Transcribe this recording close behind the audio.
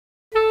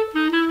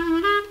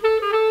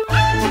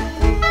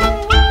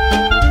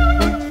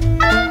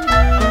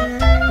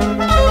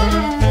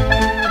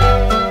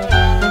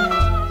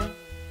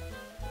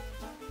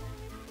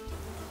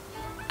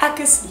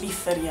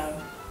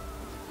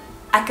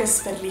Ek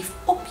is verlief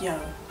op jou.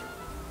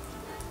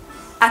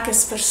 Ek is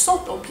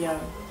versot op jou.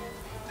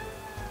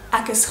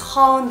 Ek is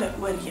gaande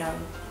oor jou.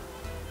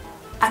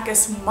 Ek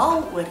is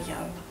mal oor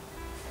jou.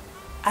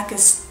 Ek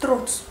is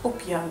trots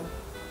op jou.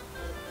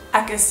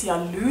 Ek is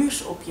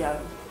jaloers op jou.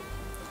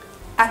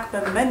 Ek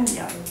bemin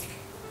jou.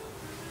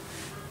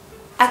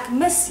 Ek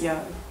mis jou.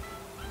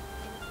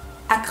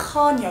 Ek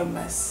gaan jou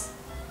mis.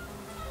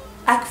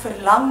 Ek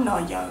verlang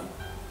na jou.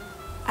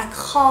 Ek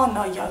gaan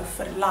na jou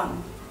verlang.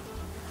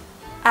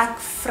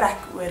 Ek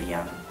vrek oor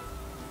jou.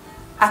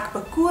 Ek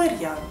bekoor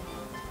jou.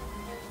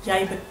 Jy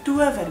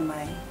betower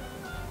my.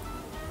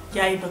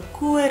 Jy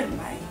bekoor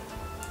my.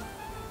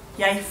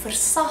 Jy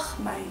versag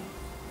my.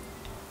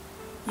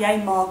 Jy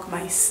maak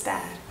my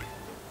sterk.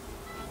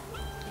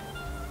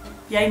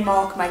 Jy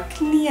maak my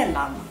kneë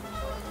lang.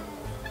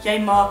 Jy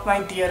maak my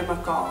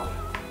deurmekaar.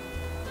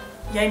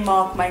 Jy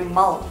maak my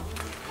mal.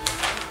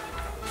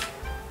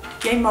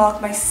 Jy maak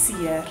my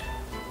seer.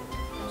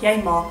 Jy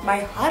maak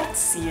my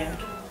hartseer.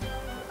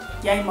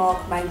 Jy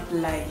maak my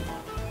bly.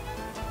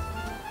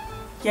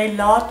 Jy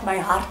laat my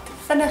hart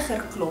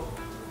vinniger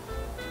klop.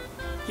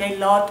 Jy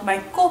laat my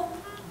kop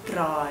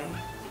draai.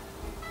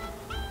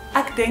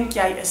 Ek dink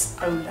jy is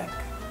oulik.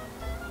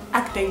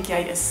 Ek dink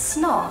jy is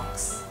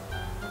snaaks.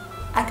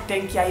 Ek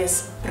dink jy is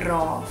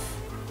braaf.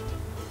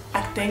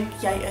 Ek dink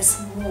jy is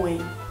mooi.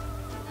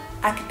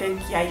 Ek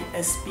dink jy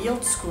is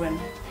beeldskoon.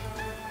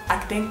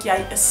 Ek dink jy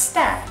is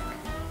sterk.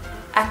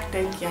 Ek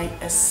dink jy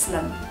is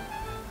slim.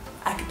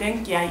 Ek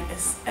dink jy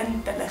is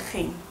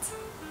intelligent.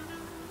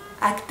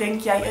 Ek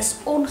dink jy is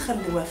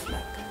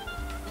ongelooflik.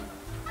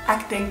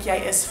 Ek dink jy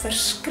is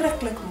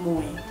verskriklik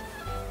mooi.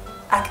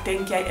 Ek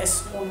dink jy is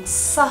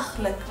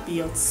onsaglik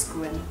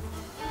beeldskoon.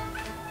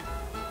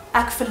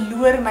 Ek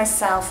verloor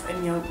myself in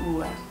jou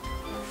oë.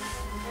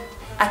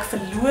 Ek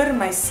verloor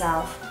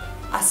myself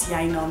as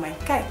jy na my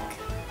kyk.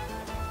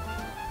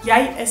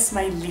 Jy is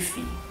my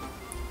liefie.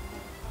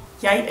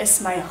 Jy is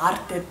my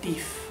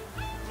hartedief.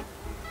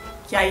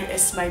 Jy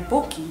is my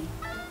bokkie.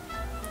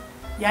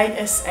 Jy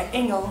is 'n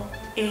engel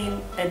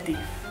en 'n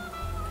dief.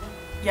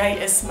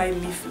 Jy is my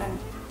liefling.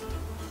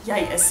 Jy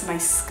is my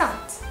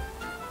skat.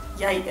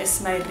 Jy is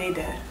my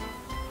redder.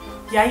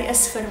 Jy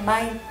is vir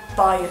my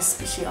baie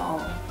spesiaal.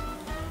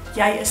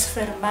 Jy is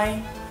vir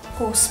my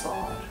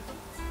kosbaar.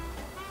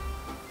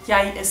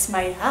 Jy is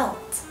my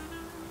held.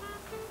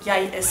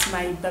 Jy is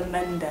my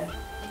beminde.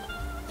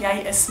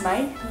 Jy is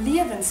my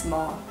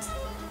lewensmaat.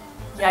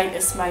 Jy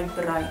is my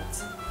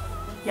bruid.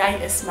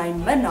 Jy is my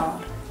minnaar.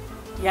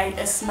 Jy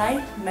is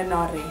my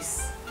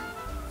minnares.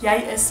 Jy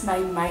is my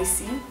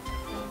meisie.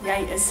 Jy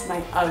is my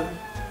ou.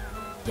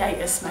 Jy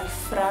is my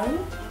vrou.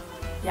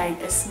 Jy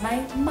is my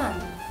man.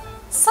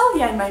 Sal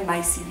jy my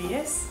meisie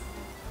wees?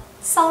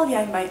 Sal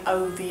jy my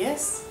ou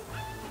wees?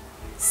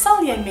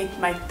 Sal jy met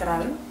my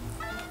trou?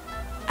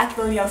 Ek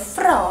wil jou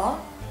vra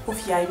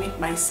of jy met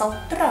my sal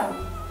trou.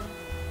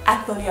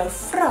 Ek wil jou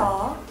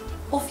vra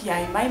of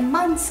jy my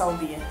man sal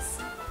wees.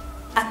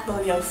 Ek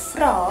wil jou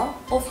vra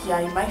of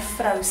jy my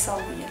vrou sal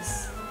wees.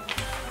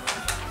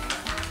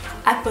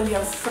 Ek wil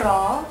jou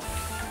vra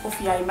of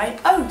jy my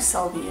ou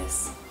sal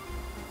wees.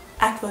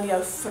 Ek wil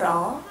jou vra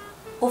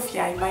of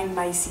jy my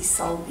meisie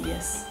sal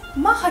wees.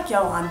 Mag ek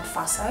jou hand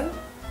vashou?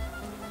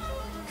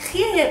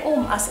 Gee jy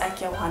om as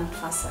ek jou hand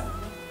vashou?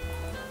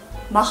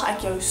 Mag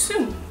ek jou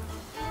soen?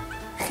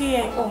 Gee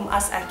jy om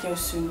as ek jou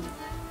soen?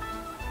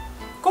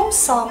 Kom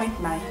saam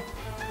met my.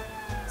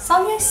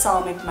 Sal jy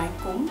saam met my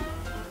kom?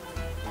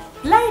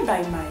 Bly by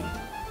my.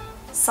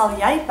 Sal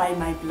jy by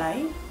my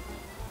bly?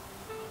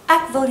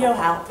 Ek wil jou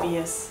help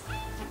wees.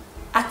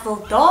 Ek wil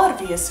daar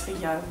wees vir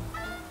jou.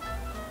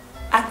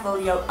 Ek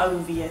wil jou ou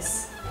wees.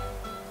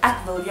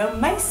 Ek wil jou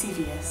meisie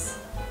wees.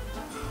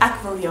 Ek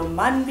wil jou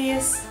man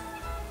wees.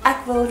 Ek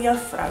wil jou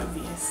vrou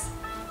wees.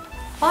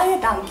 Baie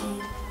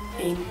dankie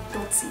en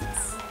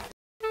totsiens.